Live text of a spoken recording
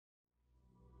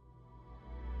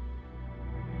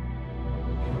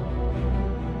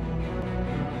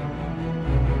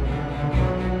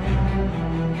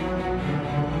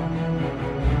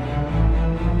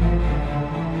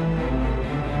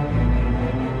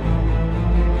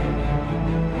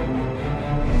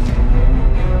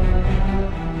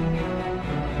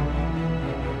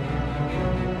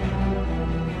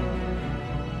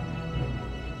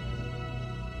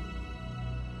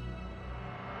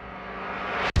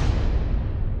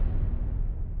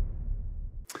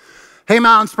Hey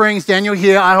Mountain Springs, Daniel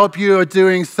here. I hope you are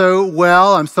doing so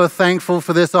well. I'm so thankful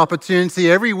for this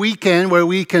opportunity every weekend where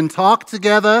we can talk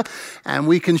together and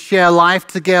we can share life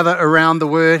together around the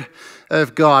Word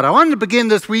of God. I wanted to begin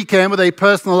this weekend with a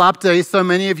personal update. So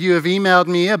many of you have emailed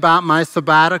me about my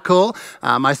sabbatical.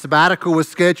 My sabbatical was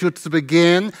scheduled to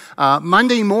begin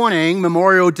Monday morning,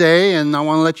 Memorial Day, and I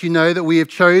want to let you know that we have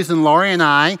chosen, Laurie and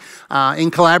I,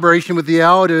 in collaboration with the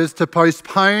elders, to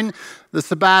postpone the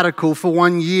sabbatical for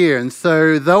 1 year. And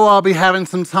so though I'll be having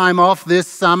some time off this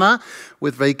summer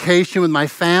with vacation with my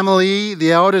family,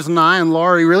 the elders and I and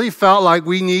Laurie really felt like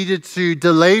we needed to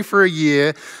delay for a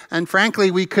year. And frankly,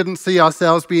 we couldn't see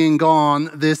ourselves being gone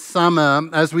this summer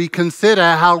as we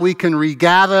consider how we can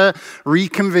regather,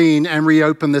 reconvene, and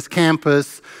reopen this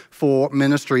campus for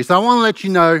ministry. So I want to let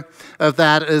you know of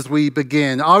that as we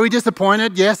begin. Are we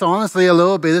disappointed? Yes, honestly, a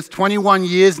little bit. It's 21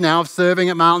 years now of serving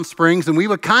at Mountain Springs, and we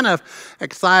were kind of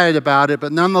excited about it,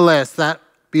 but nonetheless, that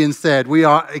being said, we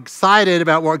are excited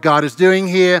about what God is doing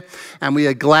here, and we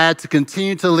are glad to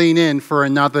continue to lean in for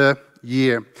another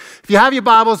year. If you have your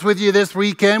Bibles with you this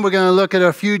weekend, we're going to look at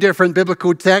a few different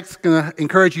biblical texts. I'm going to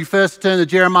encourage you first to turn to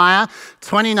Jeremiah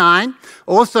 29,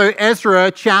 also Ezra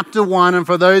chapter 1, and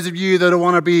for those of you that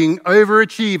want to be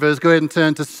overachievers, go ahead and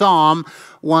turn to Psalm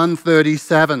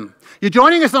 137. You're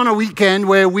joining us on a weekend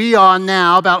where we are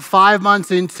now about 5 months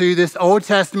into this Old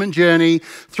Testament journey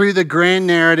through the grand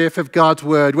narrative of God's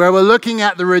Word, where we're looking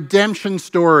at the redemption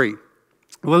story.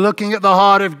 We're looking at the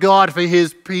heart of God for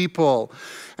His people.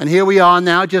 And here we are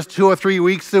now, just 2 or 3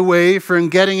 weeks away from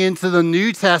getting into the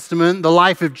New Testament, the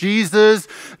life of Jesus,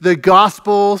 the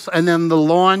Gospels, and then the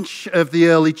launch of the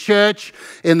early church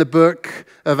in the book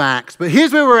of Acts. But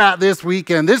here's where we're at this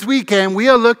weekend. This weekend, we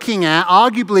are looking at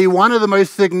arguably one of the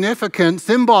most significant,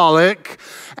 symbolic,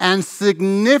 and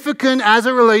significant as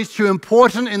it relates to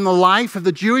important in the life of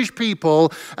the Jewish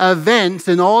people events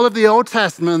in all of the Old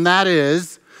Testament, and that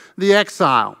is the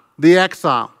exile. The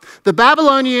exile. The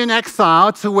Babylonian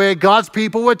exile to where God's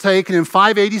people were taken in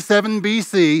 587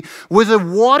 BC was a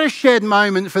watershed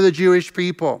moment for the Jewish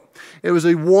people. It was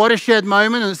a watershed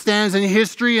moment and it stands in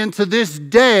history, and to this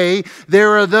day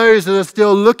there are those that are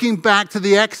still looking back to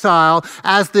the exile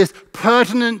as this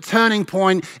pertinent turning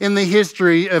point in the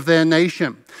history of their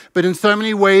nation. But in so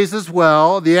many ways as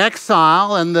well, the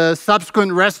exile and the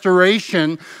subsequent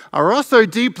restoration are also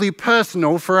deeply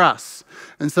personal for us.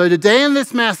 And so today in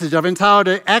this message, I've entitled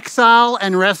it Exile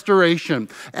and Restoration.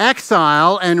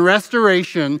 Exile and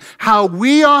Restoration, how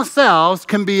we ourselves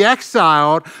can be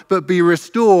exiled but be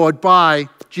restored by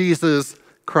Jesus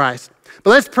Christ. But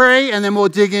let's pray and then we'll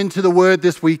dig into the Word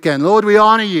this weekend. Lord, we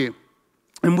honor you.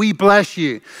 And we bless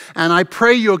you. And I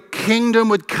pray your kingdom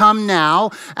would come now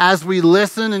as we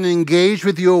listen and engage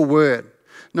with your Word.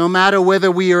 No matter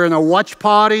whether we are in a watch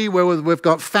party, where we've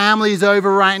got families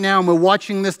over right now and we're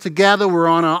watching this together, we're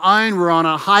on our own, we're on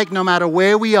a hike, no matter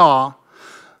where we are,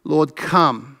 Lord,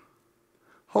 come.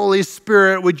 Holy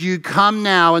Spirit, would you come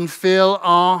now and fill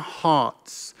our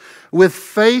hearts with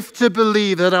faith to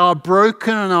believe that our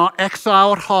broken and our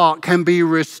exiled heart can be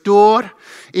restored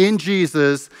in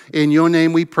Jesus. In your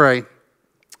name we pray.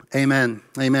 Amen.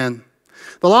 Amen.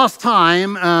 The last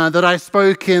time that I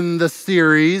spoke in the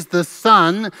series, the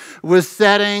sun was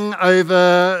setting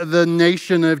over the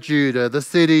nation of Judah, the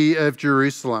city of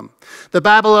Jerusalem. The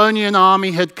Babylonian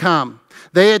army had come.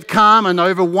 They had come, and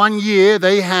over 1 year,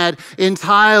 they had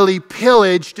entirely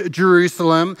pillaged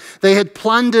Jerusalem. They had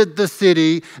plundered the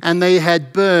city, and they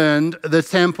had burned the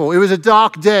temple. It was a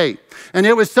dark day. And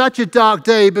it was such a dark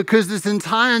day because this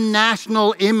entire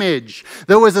national image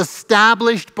that was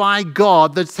established by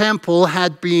God, the temple,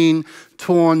 had been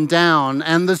torn down,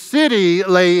 and the city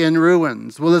lay in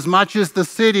ruins. Well, as much as the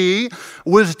city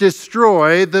was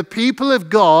destroyed, the people of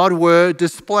God were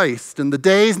displaced. In the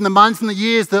days and the months and the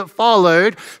years that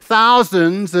followed,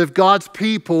 thousands of God's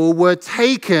people were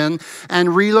taken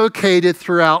and relocated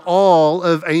throughout all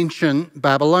of ancient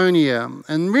Babylonia.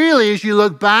 And really, as you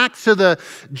look back to the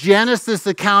Genesis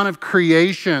account of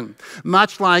creation,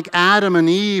 much like Adam and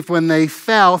Eve, when they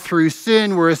fell through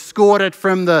sin, were escorted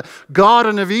from the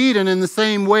Garden of Eden, in the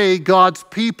same way, God's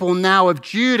people now of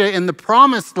Judah in the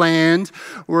promised land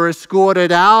were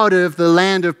escorted out of the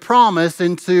land of promise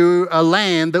into a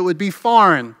land that would be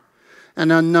foreign and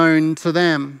unknown to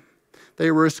them. They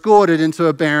were escorted into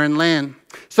a barren land.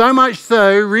 So much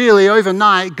so, really,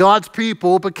 overnight, God's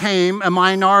people became a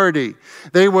minority.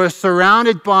 They were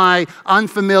surrounded by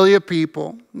unfamiliar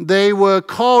people. They were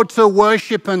called to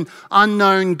worship an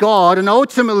unknown God, and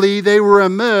ultimately they were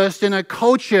immersed in a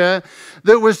culture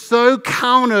that was so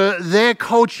counter their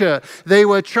culture, they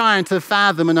were trying to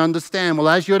fathom and understand. Well,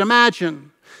 as you would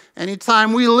imagine,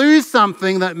 Anytime we lose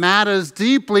something that matters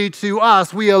deeply to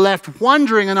us, we are left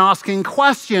wondering and asking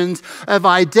questions of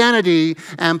identity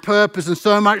and purpose. And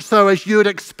so much so, as you would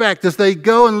expect, as they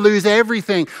go and lose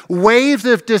everything, waves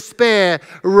of despair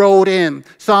rolled in.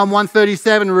 Psalm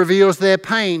 137 reveals their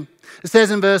pain. It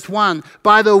says in verse 1,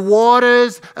 by the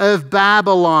waters of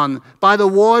Babylon,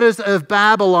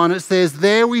 it says,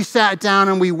 there we sat down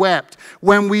and we wept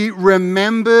when we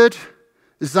remembered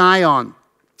Zion.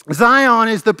 Zion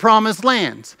is the promised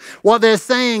land. What they're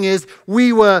saying is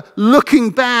we were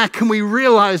looking back and we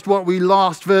realized what we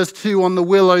lost. Verse 2, on the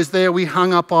willows there we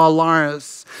hung up our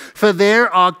lyres. For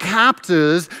there our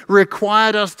captors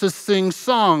required us to sing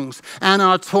songs and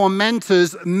our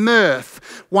tormentors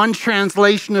mirth. One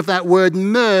translation of that word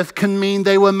mirth can mean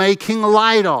they were making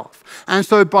light of. And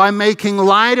so by making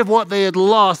light of what they had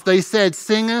lost, they said,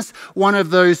 sing us one of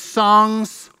those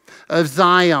songs of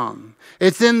Zion.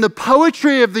 It's in the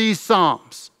poetry of these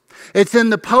psalms. It's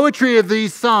in the poetry of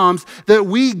these psalms that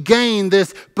we gain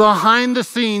this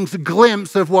behind-the-scenes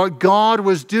glimpse of what God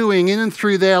was doing in and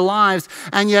through their lives,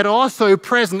 and yet also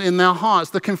present in their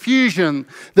hearts. The confusion,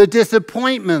 the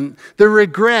disappointment, the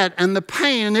regret, and the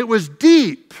pain. And it was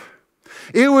deep.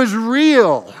 It was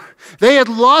real. They had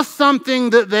lost something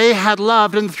that they had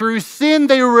loved, and through sin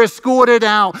they were escorted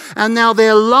out, and now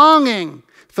they're longing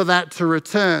for that to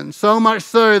return. So much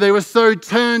so, they were so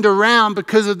turned around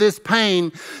because of this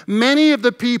pain. Many of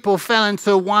the people fell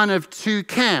into one of two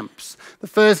camps. The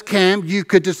first camp you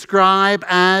could describe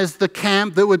as the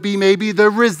camp that would be maybe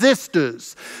the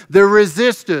resistors. The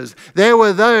resistors. There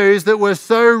were those that were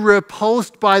so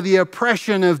repulsed by the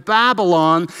oppression of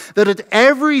Babylon that at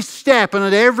every step and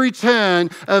at every turn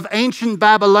of ancient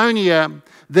Babylonia,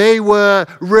 they were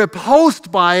repulsed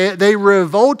by it, they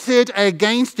revolted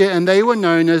against it, and they were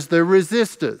known as the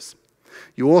resistors.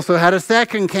 You also had a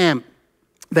second camp.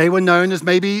 They were known as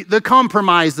maybe the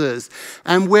compromisers.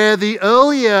 And where the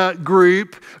earlier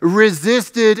group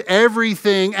resisted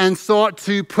everything and sought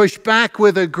to push back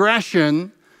with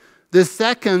aggression, the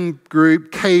second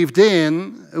group caved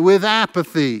in with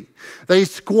apathy. They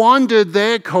squandered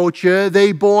their culture.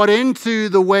 They bought into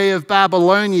the way of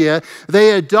Babylonia.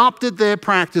 They adopted their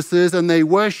practices and they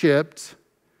worshipped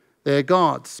their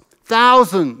gods.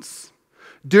 Thousands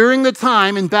during the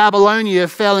time in Babylonia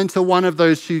fell into one of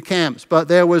those two camps, but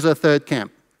there was a third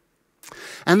camp.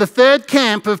 And the third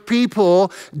camp of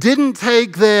people didn't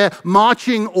take their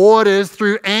marching orders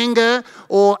through anger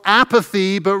or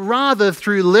apathy, but rather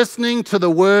through listening to the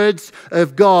words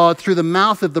of God through the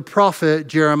mouth of the prophet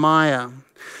Jeremiah.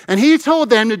 And he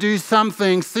told them to do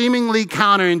something seemingly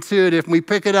counterintuitive. We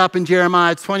pick it up in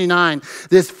Jeremiah 29,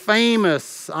 this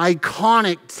famous,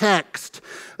 iconic text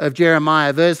of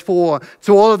Jeremiah. Verse 4,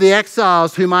 to all of the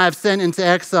exiles whom I have sent into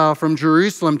exile from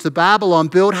Jerusalem to Babylon,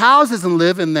 build houses and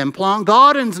live in them, plant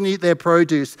gardens and eat their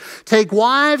produce. Take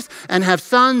wives and have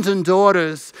sons and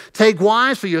daughters. Take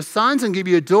wives for your sons and give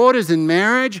your daughters in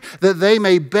marriage, that they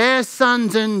may bear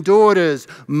sons and daughters.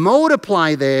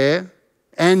 Multiply there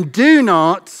and do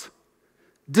not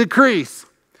decrease.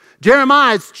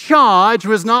 Jeremiah's charge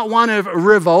was not one of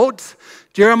revolt.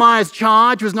 Jeremiah's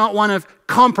charge was not one of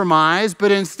compromise,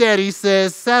 but instead he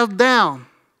says, settle down,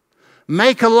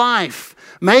 make a life,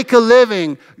 make a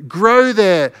living, grow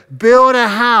there, build a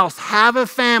house, have a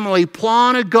family,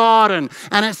 plant a garden.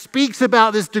 And it speaks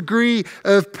about this degree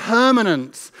of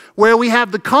permanence. Where we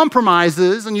have the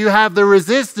compromisers and you have the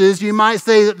resistors, you might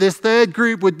say that this third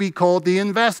group would be called the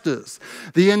investors.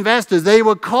 The investors, they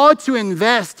were called to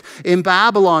invest in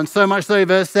Babylon. So much so,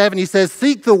 verse 7, he says,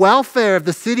 seek the welfare of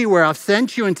the city where I've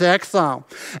sent you into exile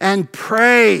and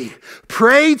pray.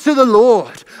 Pray to the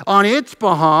Lord on its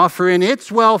behalf, for in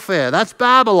its welfare, that's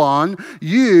Babylon,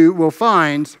 you will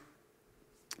find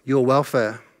your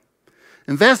welfare.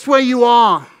 Invest where you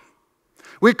are.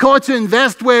 We're called to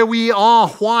invest where we are.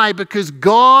 Why? Because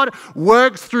God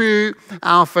works through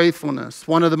our faithfulness.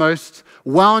 One of the most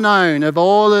well-known of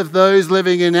all of those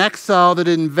living in exile that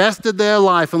invested their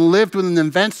life and lived with an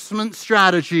investment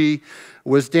strategy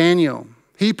was Daniel.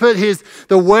 He put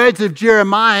the words of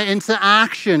Jeremiah into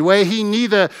action, where he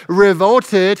neither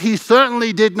revolted, he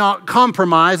certainly did not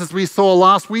compromise, as we saw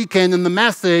last weekend in the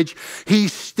message. He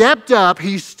stepped up,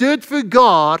 he stood for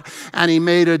God, and he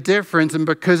made a difference. And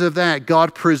because of that,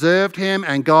 God preserved him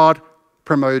and God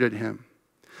promoted him.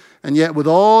 And yet with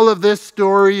all of this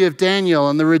story of Daniel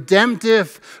and the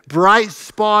redemptive bright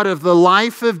spot of the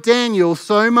life of Daniel,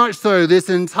 so much so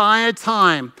this entire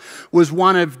time was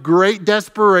one of great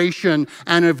desperation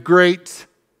and of great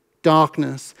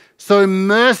darkness. So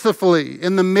mercifully,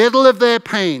 in the middle of their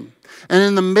pain, And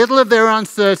in the middle of their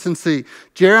uncertainty,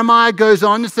 Jeremiah goes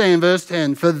on to say in verse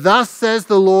 10, "For thus says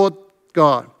the Lord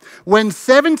God, when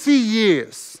 70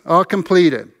 years are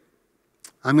completed,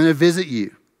 I'm going to visit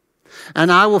you,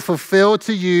 and I will fulfill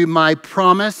to you my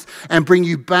promise and bring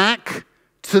you back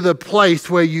to the place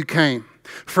where you came.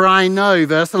 For I know,"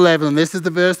 verse 11, this is the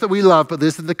verse that we love, but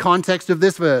this is the context of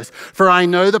this verse. "For I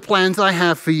know the plans I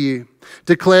have for you,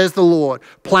 declares the Lord,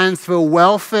 plans for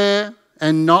welfare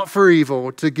and not for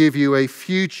evil, to give you a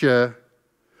future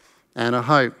and a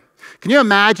hope." Can you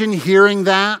imagine hearing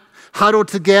that huddled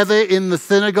together in the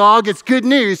synagogue? It's good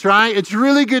news, right? It's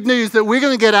really good news that we're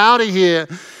going to get out of here.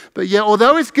 But yet,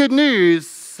 although it's good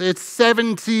news, it's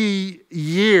 70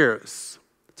 years.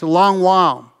 It's a long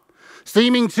while,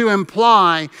 seeming to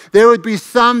imply there would be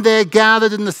some there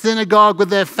gathered in the synagogue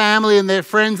with their family and their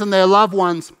friends and their loved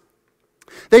ones.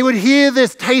 They would hear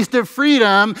this taste of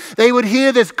freedom. They would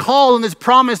hear this call and this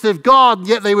promise of God,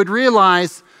 yet they would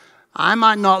realize, I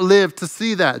might not live to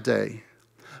see that day.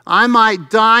 I might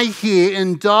die here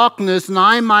in darkness, and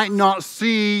I might not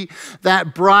see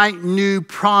that bright new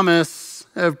promise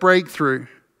of breakthrough.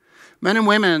 Men and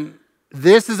women,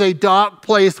 this is a dark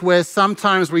place where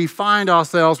sometimes we find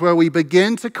ourselves, where we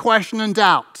begin to question and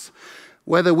doubt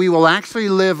whether we will actually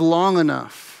live long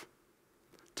enough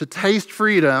to taste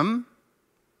freedom,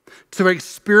 to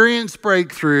experience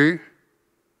breakthrough,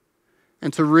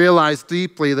 and to realize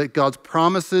deeply that God's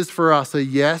promises for us are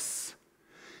yes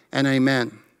and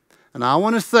amen. And I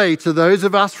want to say to those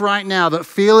of us right now that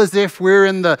feel as if we're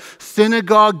in the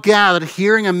synagogue gathered,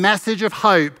 hearing a message of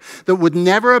hope that would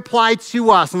never apply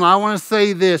to us, and I want to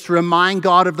say this: remind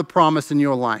God of the promise in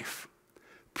your life.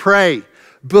 Pray,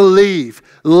 believe,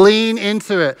 lean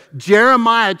into it.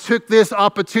 Jeremiah took this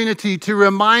opportunity to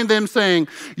remind them, saying,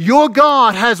 your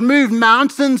God has moved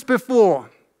mountains before,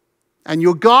 and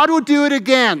your God will do it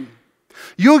again.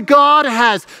 Your God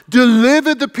has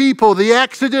delivered the people, the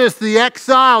exodus, the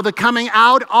exile, the coming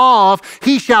out of.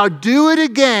 He shall do it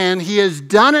again. He has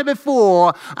done it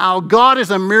before. Our God is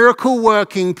a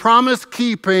miracle-working,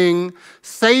 promise-keeping,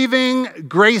 saving,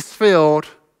 grace-filled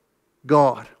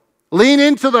God. Lean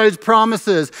into those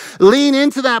promises. Lean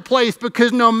into that place,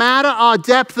 because no matter our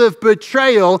depth of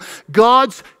betrayal,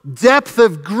 God's depth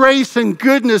of grace and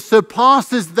goodness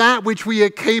surpasses that which we are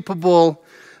capable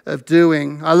of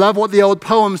doing. I love what the old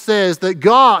poem says, that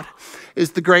God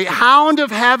is the great hound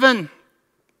of heaven.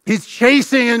 He's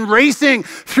chasing and racing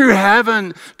through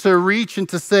heaven to reach and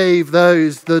to save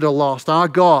those that are lost. Our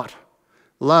God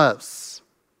loves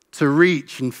to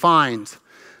reach and find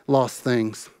lost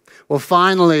things. Well,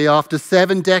 finally, after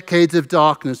 7 decades of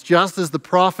darkness, just as the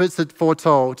prophets had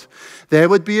foretold, there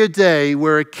would be a day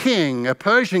where a king, a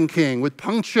Persian king, would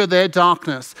puncture their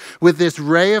darkness with this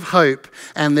ray of hope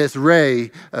and this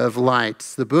ray of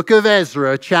light. The book of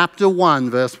Ezra, chapter 1,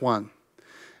 verse 1.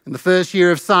 In the first year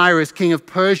of Cyrus, king of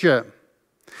Persia,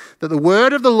 that the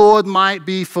word of the Lord might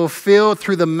be fulfilled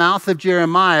through the mouth of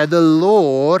Jeremiah, the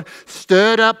Lord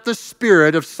stirred up the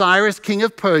spirit of Cyrus, king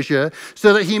of Persia,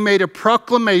 so that he made a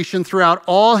proclamation throughout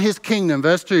all his kingdom.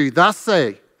 Verse 2, thus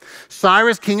say,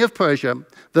 Cyrus, king of Persia,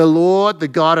 the Lord, the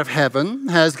God of heaven,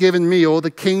 has given me all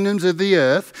the kingdoms of the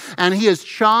earth, and he has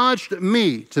charged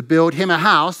me to build him a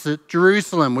house at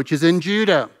Jerusalem, which is in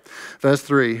Judah. Verse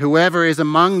 3, whoever is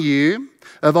among you,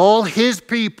 of all his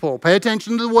people, pay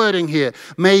attention to the wording here,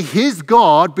 may his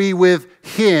God be with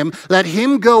him. Let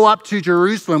him go up to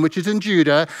Jerusalem, which is in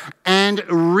Judah, and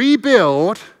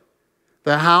rebuild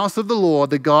the house of the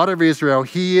Lord, the God of Israel.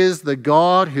 He is the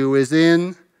God who is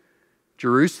in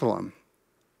Jerusalem.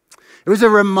 It was a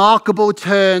remarkable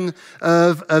turn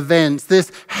of events.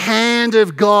 This hand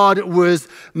of God was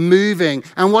moving.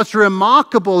 And what's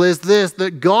remarkable is this,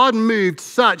 that God moved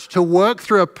such to work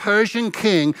through a Persian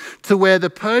king to where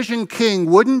the Persian king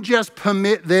wouldn't just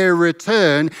permit their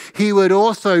return, he would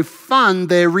also fund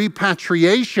their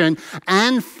repatriation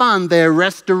and fund their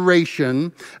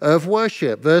restoration of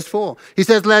worship. Verse 4, he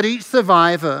says, let each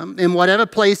survivor in whatever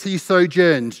place he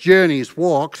sojourns, journeys,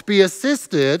 walks, be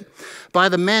assisted by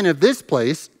the men of this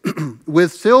place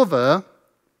with silver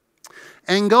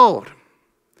and gold.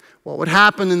 What would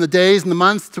happen in the days and the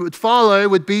months that would follow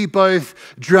would be both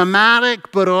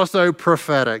dramatic but also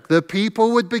prophetic. The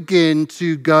people would begin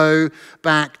to go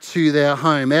back to their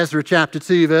home. Ezra chapter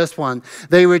 2, verse 1.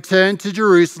 They returned to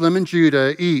Jerusalem and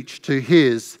Judah, each to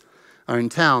his own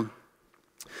town.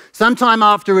 Sometime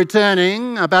after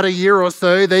returning, about a year or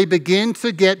so, they begin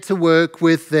to get to work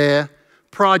with their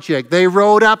project. They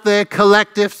rolled up their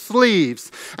collective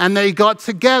sleeves and they got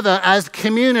together as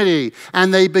community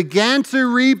and they began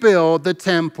to rebuild the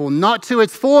temple, not to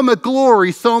its former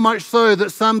glory, so much so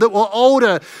that some that were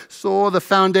older saw the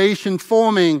foundation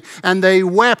forming and they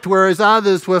wept, whereas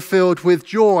others were filled with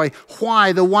joy.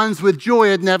 Why? The ones with joy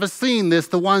had never seen this.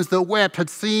 The ones that wept had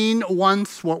seen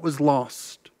once what was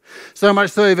lost. So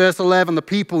much so, verse 11, the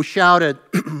people shouted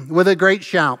with a great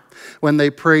shout when they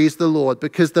praised the Lord,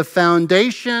 because the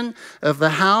foundation of the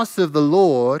house of the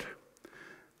Lord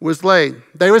was laid.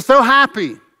 They were so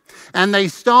happy, and they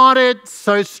started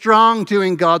so strong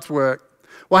doing God's work.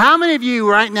 Well, how many of you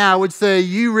right now would say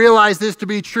you realize this to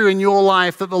be true in your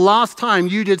life, that the last time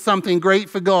you did something great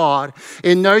for God,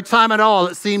 in no time at all,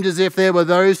 it seemed as if there were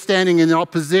those standing in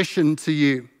opposition to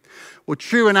you? Well,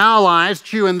 true in our lives,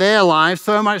 true in their lives,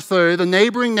 so much so, the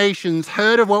neighboring nations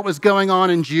heard of what was going on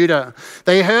in Judah.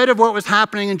 They heard of what was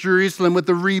happening in Jerusalem with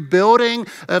the rebuilding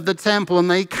of the temple, and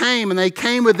they came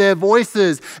with their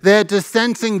voices, their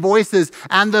dissenting voices,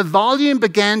 and the volume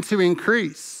began to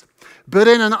increase. But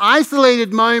in an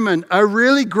isolated moment, a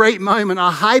really great moment,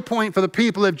 a high point for the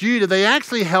people of Judah, they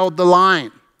actually held the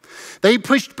line. They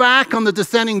pushed back on the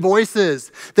dissenting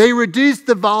voices. They reduced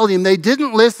the volume. They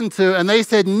didn't listen to it, and they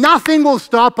said, nothing will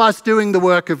stop us doing the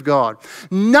work of God.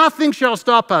 Nothing shall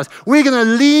stop us. We're going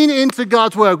to lean into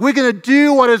God's work. We're going to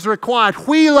do what is required.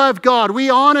 We love God.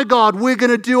 We honor God. We're going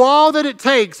to do all that it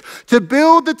takes to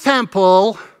build the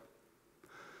temple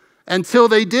until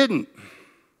they didn't.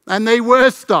 And they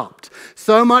were stopped.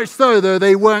 So much so, though,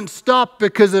 they weren't stopped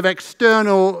because of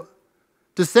external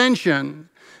dissension.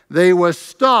 They were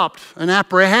stopped and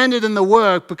apprehended in the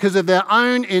work because of their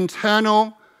own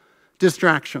internal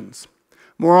distractions.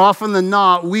 More often than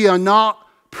not, we are not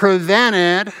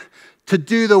prevented to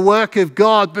do the work of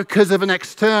God because of an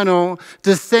external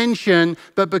dissension,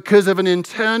 but because of an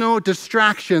internal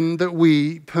distraction that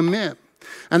we permit.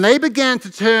 And they began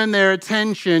to turn their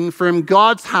attention from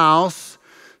God's house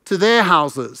to their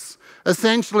houses.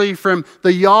 Essentially from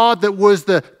the yard that was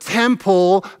the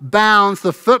temple bounds,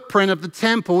 the footprint of the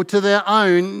temple, to their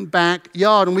own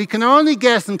backyard. And we can only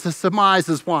guess and to surmise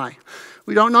as why.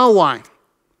 We don't know why.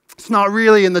 It's not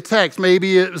really in the text.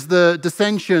 Maybe it was the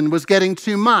dissension was getting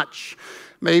too much.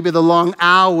 Maybe the long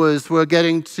hours were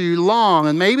getting too long.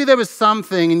 And maybe there was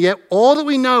something, and yet all that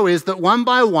we know is that one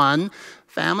by one,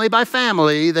 family by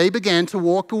family, they began to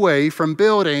walk away from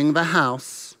building the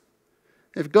house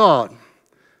of God.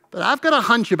 But I've got a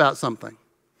hunch about something.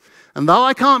 And though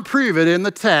I can't prove it in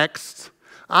the text,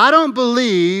 I don't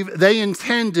believe they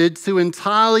intended to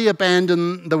entirely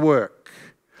abandon the work.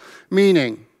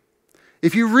 Meaning,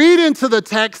 if you read into the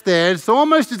text there, it's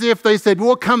almost as if they said,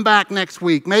 we'll come back next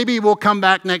week. Maybe we'll come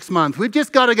back next month. We've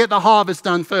just got to get the harvest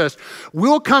done first.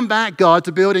 We'll come back, God,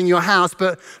 to building your house.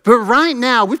 But right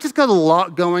now, we've just got a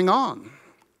lot going on.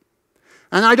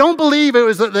 And I don't believe it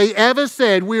was that they ever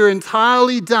said we're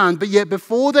entirely done, but yet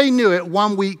before they knew it,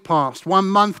 1 week passed, 1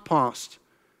 month passed,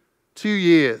 2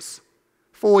 years,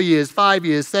 4 years, 5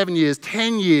 years, 7 years,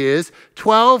 10 years,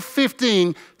 12,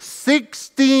 15,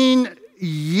 16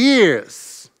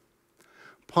 years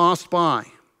passed by.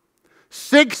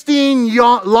 16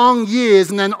 long years,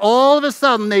 and then all of a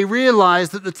sudden they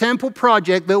realized that the temple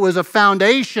project that was a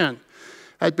foundation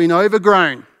had been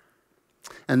overgrown.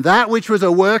 And that which was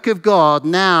a work of God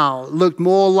now looked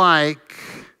more like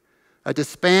a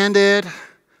disbanded,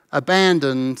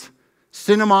 abandoned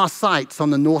cinema sites on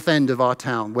the north end of our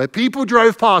town, where people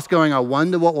drove past going, I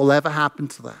wonder what will ever happen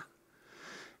to that.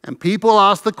 And people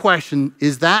ask the question,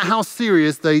 is that how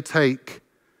serious they take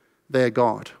their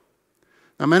God?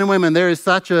 Now, men and women, there is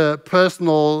such a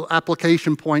personal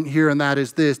application point here, and that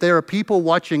is this. There are people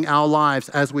watching our lives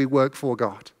as we work for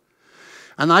God.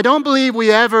 And I don't believe we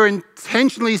ever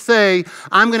intentionally say,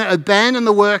 I'm going to abandon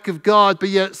the work of God, but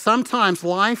yet sometimes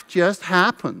life just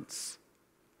happens.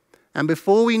 And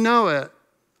before we know it,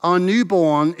 our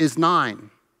newborn is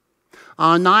 9.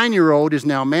 Our 9-year-old is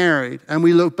now married. And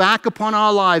we look back upon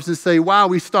our lives and say, wow,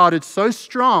 we started so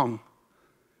strong,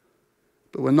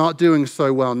 but we're not doing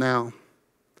so well now.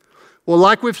 Well,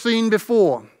 like we've seen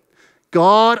before,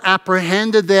 God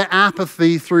apprehended their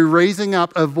apathy through raising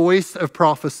up a voice of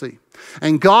prophecy.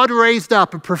 And God raised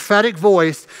up a prophetic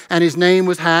voice, and his name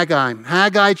was Haggai.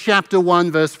 Haggai chapter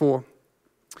 1, verse 4.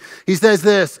 He says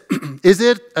this, is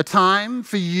it a time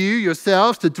for you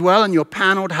yourselves to dwell in your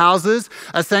paneled houses?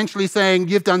 Essentially saying,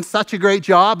 you've done such a great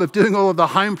job of doing all of the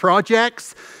home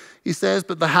projects. He says,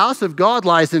 but the house of God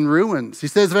lies in ruins. He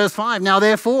says, verse 5, now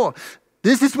therefore,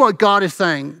 this is what God is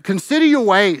saying. Consider your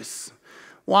ways.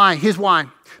 Why? Here's why.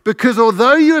 Because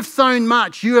although you have sown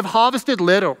much, you have harvested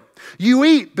little. You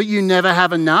eat, but you never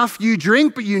have enough. You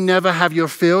drink, but you never have your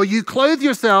fill. You clothe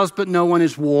yourselves, but no one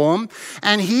is warm.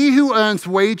 And he who earns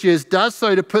wages does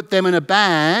so to put them in a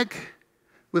bag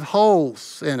with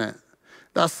holes in it.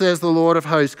 Thus says the Lord of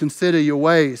hosts, consider your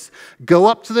ways. Go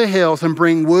up to the hills and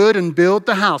bring wood and build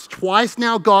the house. Twice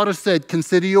now God has said,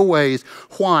 consider your ways.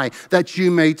 Why? That you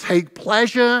may take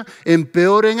pleasure in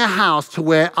building a house to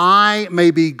where I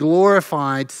may be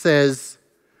glorified, says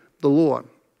the Lord.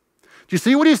 Do you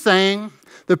see what he's saying?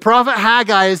 The prophet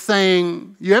Haggai is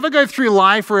saying, you ever go through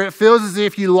life where it feels as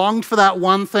if you longed for that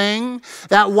one thing?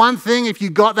 That one thing, if you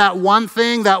got that one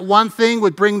thing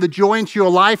would bring the joy into your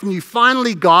life, and you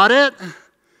finally got it,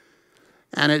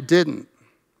 and it didn't.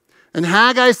 And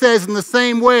Haggai says in the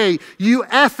same way, you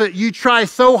effort, you try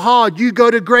so hard, you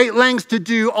go to great lengths to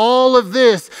do all of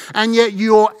this, and yet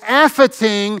you're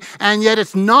efforting, and yet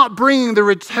it's not bringing the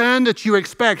return that you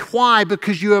expect. Why?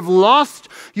 Because you have lost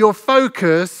your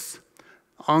focus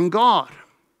on God.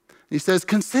 He says,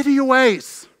 consider your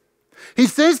ways. He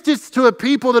says this to a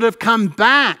people that have come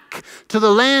back to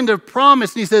the land of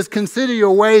promise. And he says, consider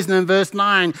your ways. And in verse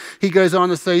 9, he goes on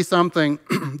to say something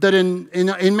that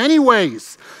in many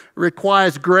ways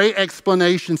requires great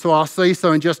explanation. So I'll say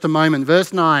so in just a moment.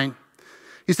 Verse 9,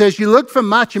 he says, you looked for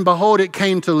much, and behold, it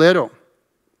came to little.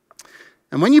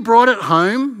 And when you brought it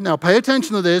home, now pay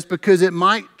attention to this because it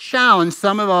might challenge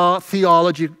some of our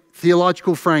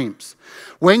theological frames.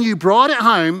 When you brought it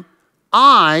home,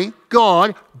 I,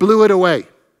 God, blew it away.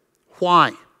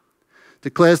 Why?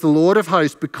 Declares the Lord of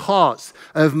hosts, because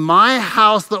of my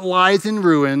house that lies in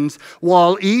ruins,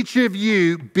 while each of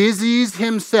you busies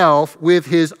himself with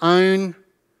his own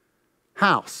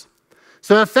house.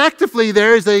 So effectively,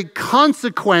 there is a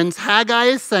consequence. Haggai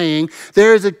is saying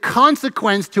there is a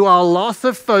consequence to our loss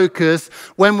of focus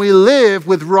when we live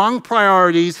with wrong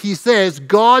priorities. He says,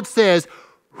 God says,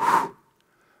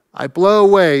 I blow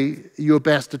away your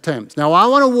best attempts. Now, I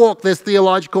want to walk this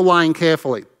theological line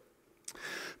carefully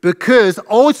because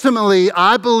ultimately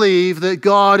I believe that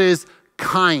God is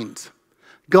kind.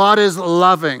 God is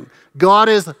loving. God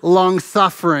is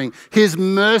long-suffering. His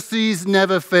mercies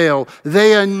never fail.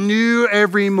 They are new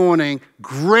every morning.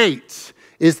 Great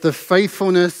is the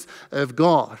faithfulness of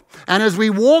God. And as we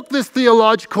walk this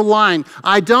theological line,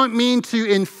 I don't mean to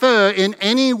infer in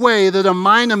any way that a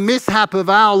minor mishap of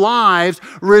our lives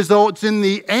results in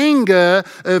the anger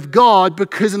of God,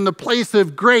 because in the place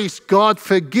of grace, God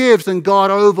forgives and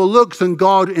God overlooks and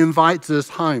God invites us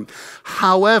home.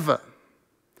 However,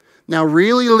 now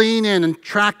really lean in and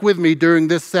track with me during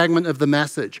this segment of the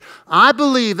message. I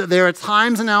believe that there are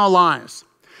times in our lives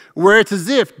where it's as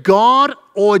if God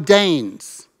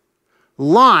ordains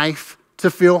life to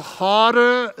feel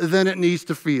harder than it needs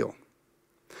to feel.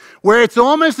 Where it's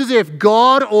almost as if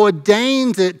God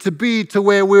ordains it to be to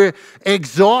where we're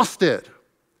exhausted,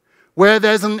 where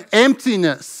there's an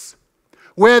emptiness,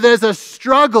 where there's a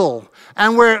struggle,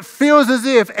 and where it feels as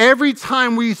if every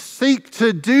time we seek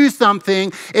to do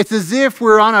something, it's as if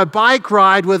we're on a bike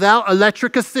ride without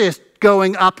electric assist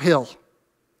going uphill.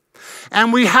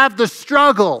 And we have the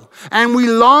struggle, and we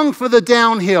long for the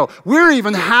downhill. We're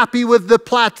even happy with the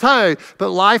plateau, but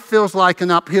life feels like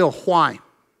an uphill. Why?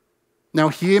 Now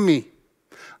hear me.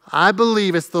 I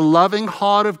believe it's the loving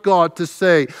heart of God to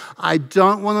say, I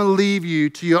don't want to leave you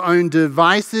to your own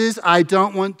devices. I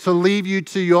don't want to leave you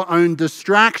to your own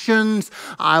distractions.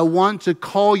 I want to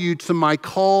call you to my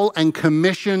call and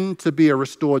commission to be a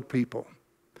restored people.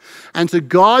 And so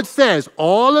God says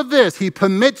all of this, he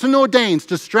permits and ordains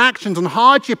distractions and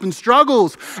hardship and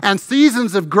struggles and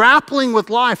seasons of grappling with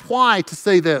life. Why? To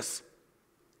say this,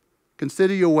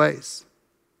 consider your ways.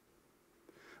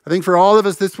 I think for all of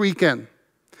us this weekend,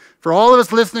 for all of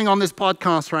us listening on this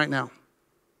podcast right now,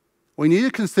 we need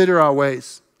to consider our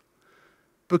ways.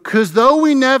 Because though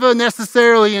we never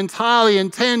necessarily entirely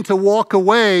intend to walk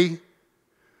away,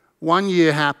 1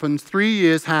 year happens, 3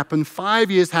 years happen, 5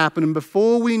 years happen, and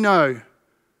before we know,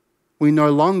 we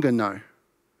no longer know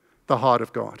the heart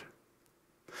of God.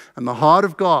 And the heart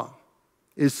of God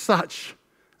is such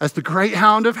as the great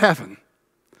hound of heaven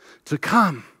to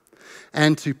come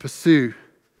and to pursue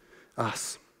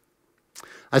us.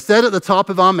 I said at the top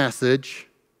of our message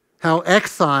how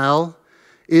exile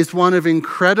is one of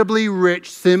incredibly rich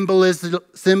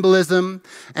symbolism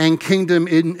and kingdom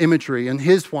imagery, and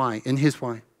here's why.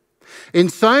 In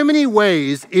so many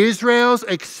ways, Israel's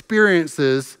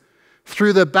experiences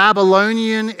through the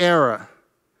Babylonian era,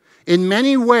 in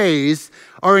many ways,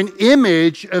 are an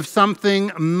image of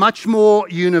something much more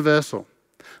universal.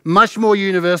 much more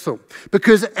universal,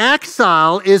 because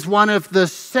exile is one of the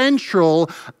central,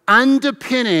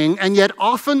 underpinning, and yet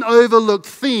often overlooked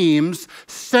themes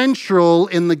central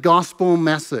in the gospel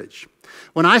message.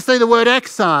 When I say the word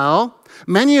exile,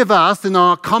 many of us in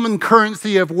our common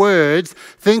currency of words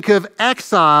think of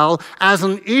exile as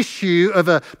an issue of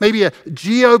maybe a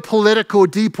geopolitical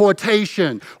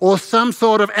deportation or some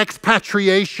sort of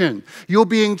expatriation. You're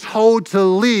being told to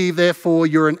leave, therefore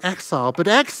you're in exile. But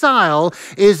exile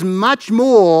is much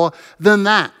more than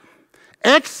that.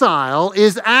 Exile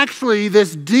is actually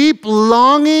this deep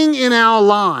longing in our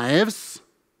lives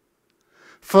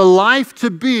for life to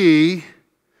be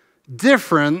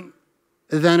different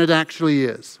than it actually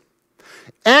is.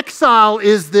 Exile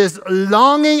is this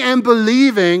longing and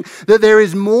believing that there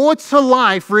is more to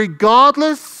life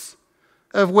regardless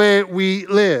of where we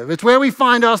live. It's where we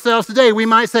find ourselves today. We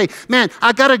might say, man,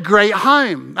 I got a great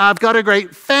home. I've got a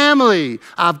great family.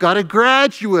 I've got a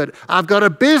graduate. I've got a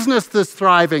business that's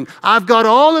thriving. I've got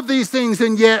all of these things,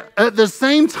 and yet at the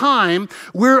same time,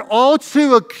 we're all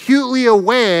too acutely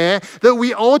aware that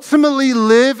we ultimately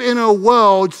live in a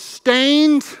world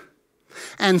stained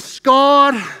and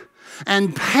scarred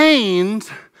and pained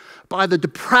by the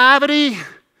depravity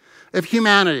of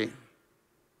humanity.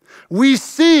 We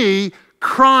see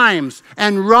crimes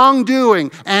and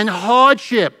wrongdoing and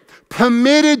hardship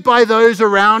permitted by those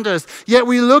around us, yet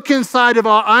we look inside of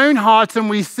our own hearts and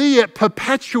we see it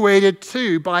perpetuated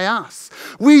too by us.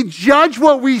 We judge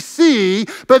what we see,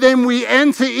 but then we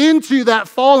enter into that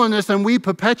fallenness and we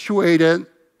perpetuate it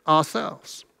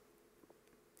ourselves.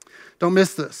 Don't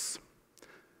miss this.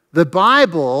 The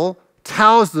Bible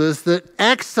tells us that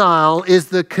exile is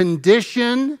the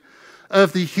condition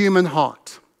of the human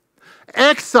heart.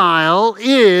 Exile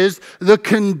is the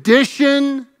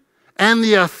condition and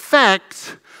the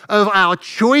effect of our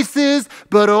choices,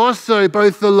 but also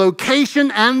both the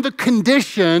location and the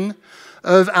condition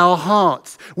of our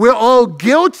hearts. We're all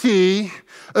guilty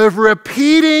of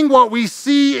repeating what we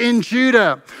see in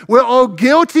Judah. We're all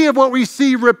guilty of what we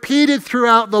see repeated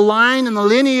throughout the line and the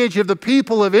lineage of the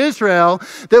people of Israel,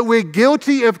 that we're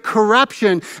guilty of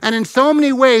corruption. And in so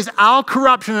many ways, our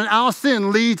corruption and our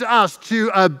sin leads us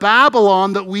to a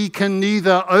Babylon that we can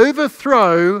neither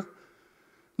overthrow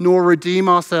nor redeem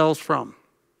ourselves from.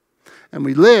 And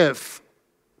we live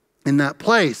in that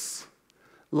place,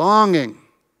 longing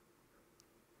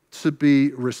to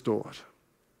be restored.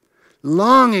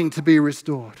 Longing to be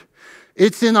restored.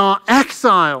 It's in our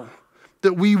exile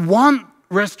that we want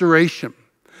restoration.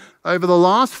 Over the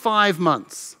last 5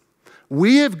 months,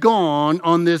 we have gone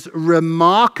on this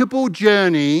remarkable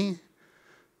journey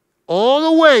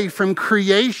all the way from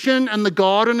creation and the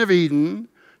Garden of Eden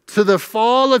to the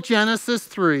fall of Genesis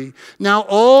 3. Now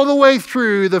all the way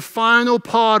through the final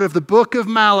part of the book of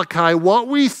Malachi, what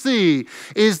we see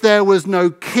is there was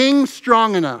no king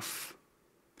strong enough.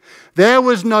 There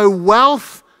was no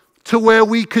wealth to where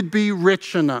we could be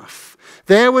rich enough.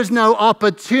 There was no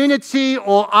opportunity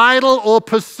or idol or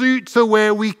pursuit to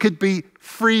where we could be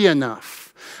free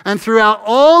enough. And throughout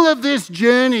all of this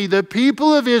journey, the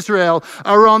people of Israel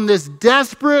are on this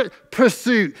desperate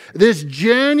pursuit, this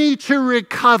journey to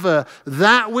recover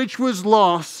that which was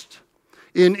lost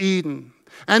in Eden.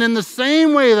 And in the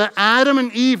same way that Adam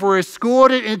and Eve were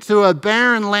escorted into a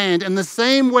barren land, in the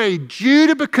same way,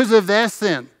 Judah, because of their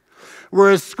sin,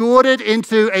 were escorted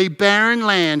into a barren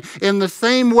land. In the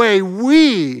same way,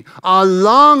 we are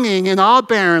longing in our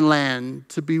barren land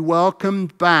to be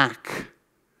welcomed back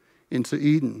into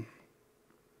Eden.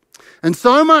 And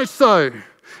so much so,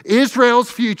 Israel's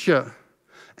future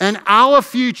and our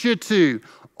future too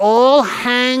all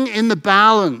hang in the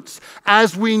balance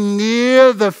as we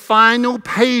near the final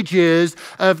pages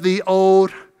of the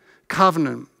Old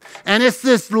Covenant. And it's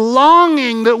this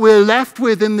longing that we're left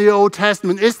with in the Old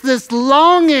Testament. It's this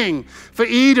longing for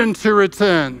Eden to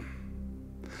return.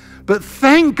 But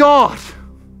thank God,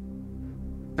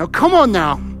 now come on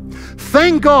now,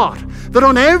 thank God that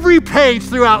on every page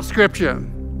throughout Scripture,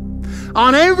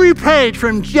 on every page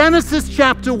from Genesis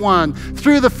chapter 1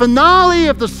 through the finale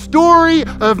of the story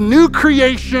of new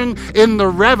creation in the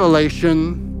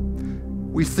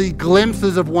Revelation, we see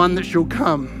glimpses of one that shall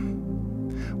come.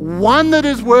 One that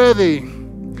is worthy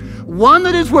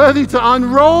to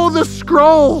unroll the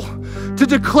scroll, to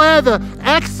declare the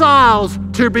exiles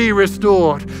to be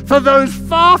restored, for those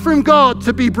far from God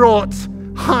to be brought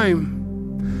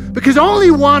home. Because only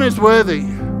one is worthy.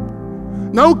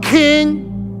 No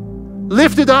king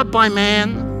lifted up by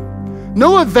man,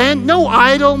 no event, no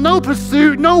idol, no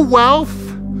pursuit, no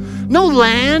wealth, no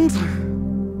land.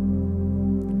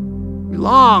 We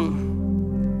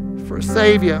long for a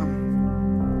Savior.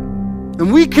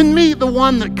 And we can meet the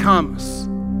one that comes.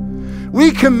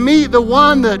 We can meet the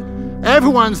one that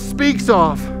everyone speaks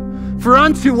of. For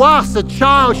unto us a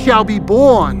child shall be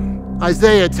born,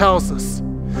 Isaiah tells us.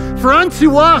 For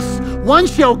unto us one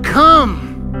shall come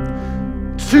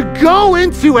to go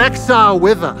into exile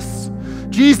with us.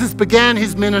 Jesus began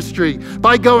his ministry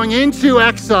by going into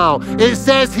exile. It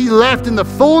says he left in the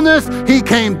fullness, he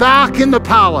came back in the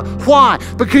power. Why?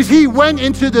 Because he went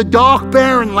into the dark,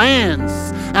 barren lands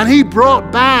and he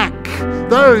brought back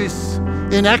those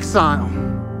in exile.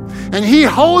 And he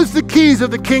holds the keys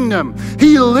of the kingdom.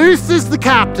 He looses the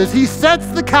captives. He sets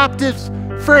the captives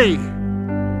free.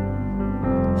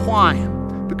 Why?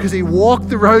 Because he walked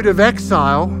the road of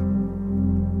exile,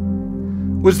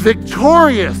 was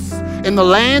victorious in the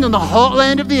land and the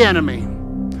heartland of the enemy,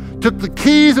 took the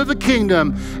keys of the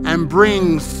kingdom and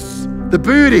brings the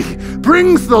booty,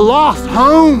 brings the lost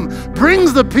home,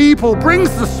 brings the people, brings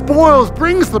the spoils,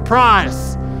 brings the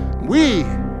prize. We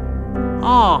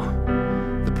are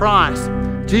the prize.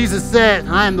 Jesus said,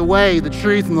 I am the way, the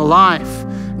truth, and the life.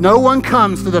 No one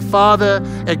comes to the Father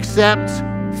except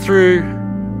through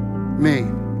me.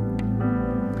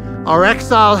 Our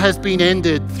exile has been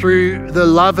ended through the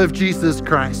love of Jesus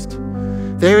Christ.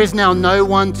 There is now no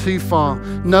one too far,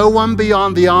 no one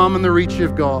beyond the arm and the reach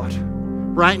of God.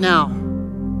 Right now,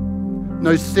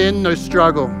 no sin, no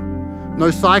struggle, no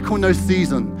cycle, no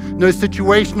season, no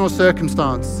situation or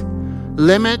circumstance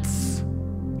limits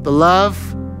the love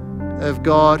of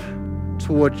God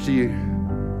towards you.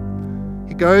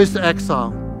 He goes to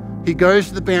exile. He goes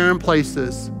to the barren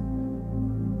places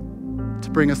to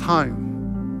bring us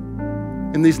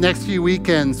home. In these next few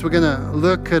weekends, we're going to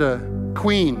look at a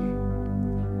queen.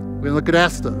 We're going to look at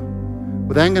Esther.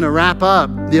 We're then going to wrap up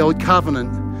the Old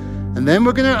Covenant. And then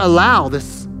we're going to allow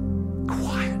this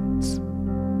quiet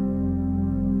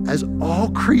as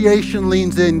all creation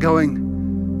leans in going,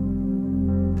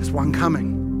 there's one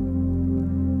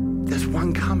coming. There's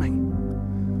one coming.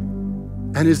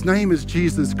 And his name is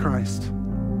Jesus Christ.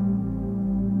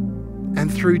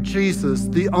 And through Jesus,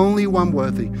 the only one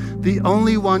worthy, the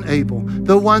only one able,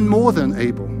 the one more than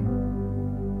able,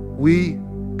 we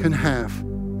can have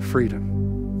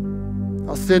freedom.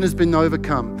 Our sin has been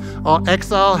overcome. Our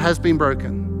exile has been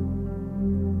broken.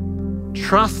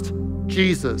 Trust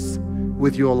Jesus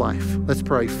with your life. Let's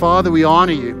pray. Father, we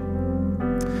honor you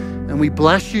and we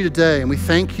bless you today, and we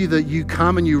thank you that you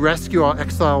come and you rescue our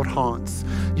exiled hearts.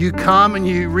 You come and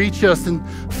you reach us in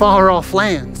far off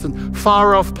lands and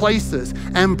far off places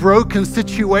and broken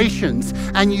situations,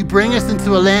 and you bring us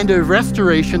into a land of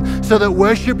restoration so that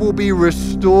worship will be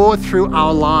restored through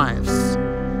our lives.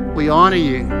 We honor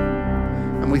you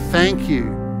and we thank you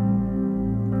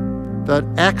that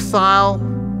exile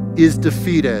is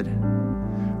defeated,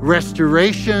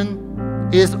 restoration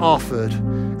is offered,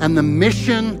 and the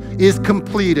mission is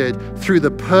completed through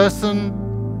the person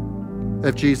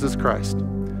of Jesus Christ.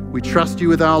 We trust you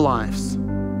with our lives.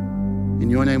 In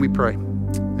your name we pray.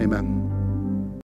 Amen.